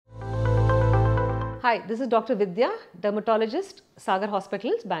Hi, this is Dr. Vidya, Dermatologist, Sagar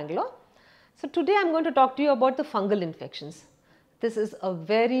Hospitals, Bangalore. So today I am going to talk to you about the fungal infections. This is a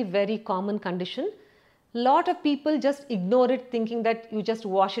very common condition. Lot of people just ignore it thinking that you just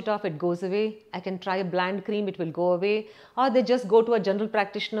wash it off, it goes away. I can try a bland cream, it will go away. Or they just go to a general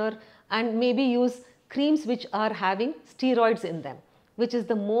practitioner and maybe use creams which are having steroids in them, which is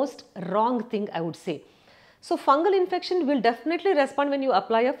the most wrong thing I would say. So fungal infection will definitely respond when you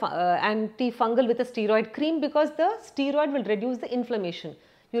apply a antifungal with a steroid cream, because the steroid will reduce the inflammation.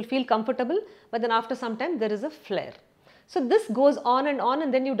 You will feel comfortable, but then after some time there is a flare. So this goes on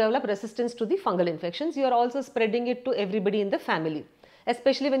and then you develop resistance to the fungal infections. You are also spreading it to everybody in the family.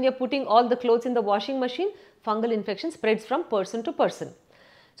 Especially when you are putting all the clothes in the washing machine, fungal infection spreads from person to person.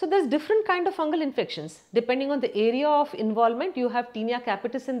 So there's different kind of fungal infections. Depending on the area of involvement, you have tinea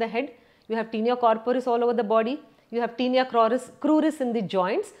capitis in the head, you have tinea corporis all over the body, you have tinea cruris in the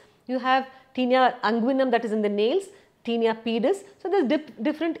joints, you have tinea unguinum that is in the nails, tinea pedis. So there's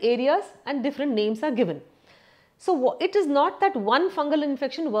different areas and different names are given. So it is not that one fungal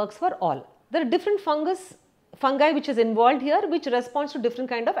infection works for all. There are different fungi which is involved here, which responds to different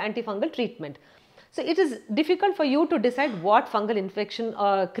kind of antifungal treatment. So it is difficult for you to decide what fungal infection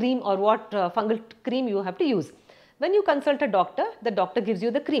cream or what fungal cream you have to use. When you consult a doctor, the doctor gives you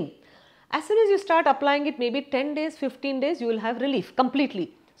the cream. As soon as you start applying it, maybe 10 days, 15 days, you will have relief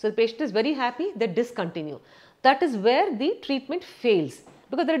completely. So the patient is very happy, they discontinue. That is where the treatment fails,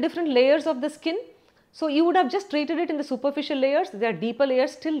 because there are different layers of the skin. So you would have just treated it in the superficial layers, there are deeper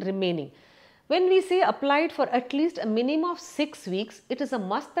layers still remaining. When we say apply it for at least a minimum of 6 weeks, it is a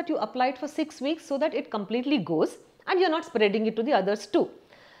must that you apply it for 6 weeks so that it completely goes and you are not spreading it to the others too.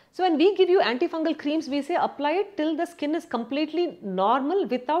 So when we give you antifungal creams, we say apply it till the skin is completely normal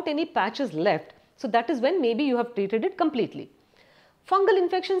without any patches left. So that is when maybe you have treated it completely. Fungal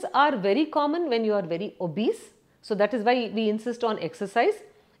infections are very common when you are very obese. So that is why we insist on exercise.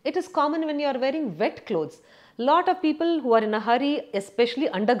 It is common when you are wearing wet clothes. Lot of people who are in a hurry, especially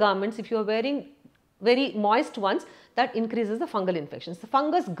undergarments, if you are wearing very moist ones, that increases the fungal infections. The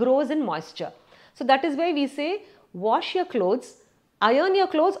fungus grows in moisture. So that is why we say wash your clothes, iron your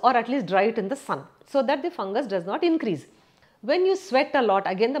clothes, or at least dry it in the sun so that the fungus does not increase. When you sweat a lot,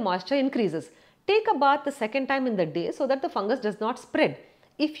 again the moisture increases. Take a bath the second time in the day so that the fungus does not spread.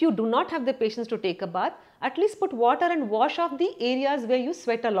 If you do not have the patience to take a bath, at least put water and wash off the areas where you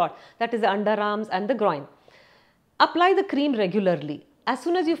sweat a lot, that is the underarms and the groin. Apply the cream regularly. As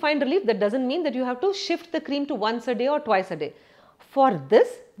soon as you find relief, that doesn't mean that you have to shift the cream to once a day or twice a day. For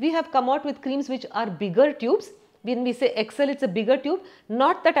this, we have come out with creams which are bigger tubes. When we say XL, it's a bigger tube.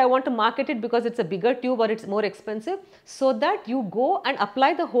 Not that I want to market it because it's a bigger tube or it's more expensive, so that you go and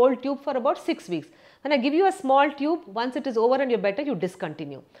apply the whole tube for about 6 weeks. When I give you a small tube, once it is over and you're better, you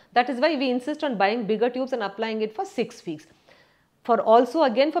discontinue. That is why we insist on buying bigger tubes and applying it for 6 weeks. For also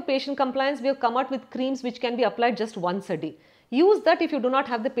again for patient compliance, we have come out with creams which can be applied just once a day. Use that if you do not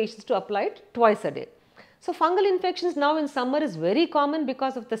have the patience to apply it twice a day. So fungal infections now in summer is very common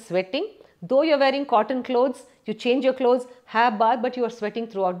because of the sweating. Though you are wearing cotton clothes, you change your clothes, have bath, but you are sweating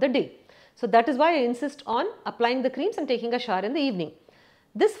throughout the day. So that is why I insist on applying the creams and taking a shower in the evening.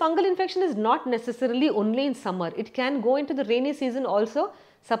 This fungal infection is not necessarily only in summer. It can go into the rainy season also.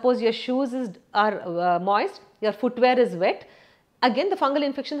 Suppose your shoes are moist, your footwear is wet. Again, the fungal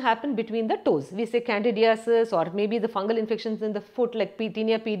infection happen between the toes. We say candidiasis, or maybe the fungal infections in the foot like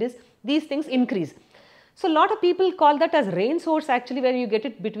tinea pedis. These things increase. So a lot of people call that as rain sores, actually, where you get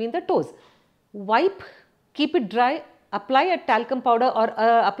it between the toes. Wipe, keep it dry, apply a talcum powder or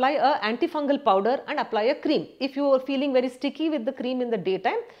apply a antifungal powder and apply a cream. If you are feeling very sticky with the cream in the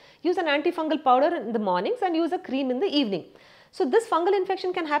daytime, use an antifungal powder in the mornings and use a cream in the evening. So this fungal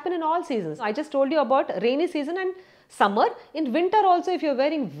infection can happen in all seasons. I just told you about rainy season and summer. In winter also, if you are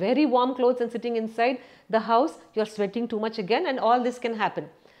wearing very warm clothes and sitting inside the house, you are sweating too much again, and all this can happen.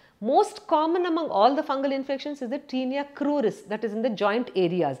 Most common among all the fungal infections is the tinea cruris, that is in the joint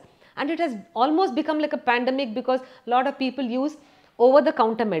areas. And it has almost become like a pandemic because a lot of people use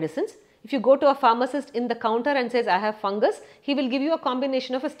over-the-counter medicines. If you go to a pharmacist in the counter and says, I have fungus, he will give you a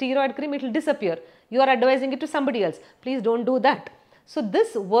combination of a steroid cream, it will disappear. You are advising it to somebody else. Please don't do that. So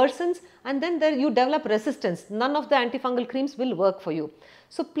this worsens, and then you develop resistance. None of the antifungal creams will work for you.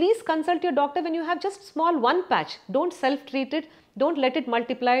 So please consult your doctor when you have just small one patch. Don't self-treat it. Don't let it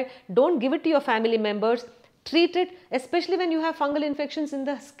multiply. Don't give it to your family members. Treat it, especially when you have fungal infections in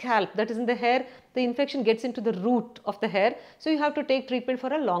the scalp, that is in the hair. The infection gets into the root of the hair. So you have to take treatment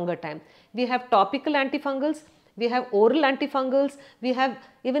for a longer time. We have topical antifungals. We have oral antifungals. We have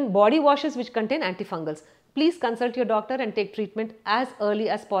even body washes which contain antifungals. Please consult your doctor and take treatment as early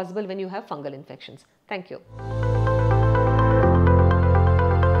as possible when you have fungal infections. Thank you.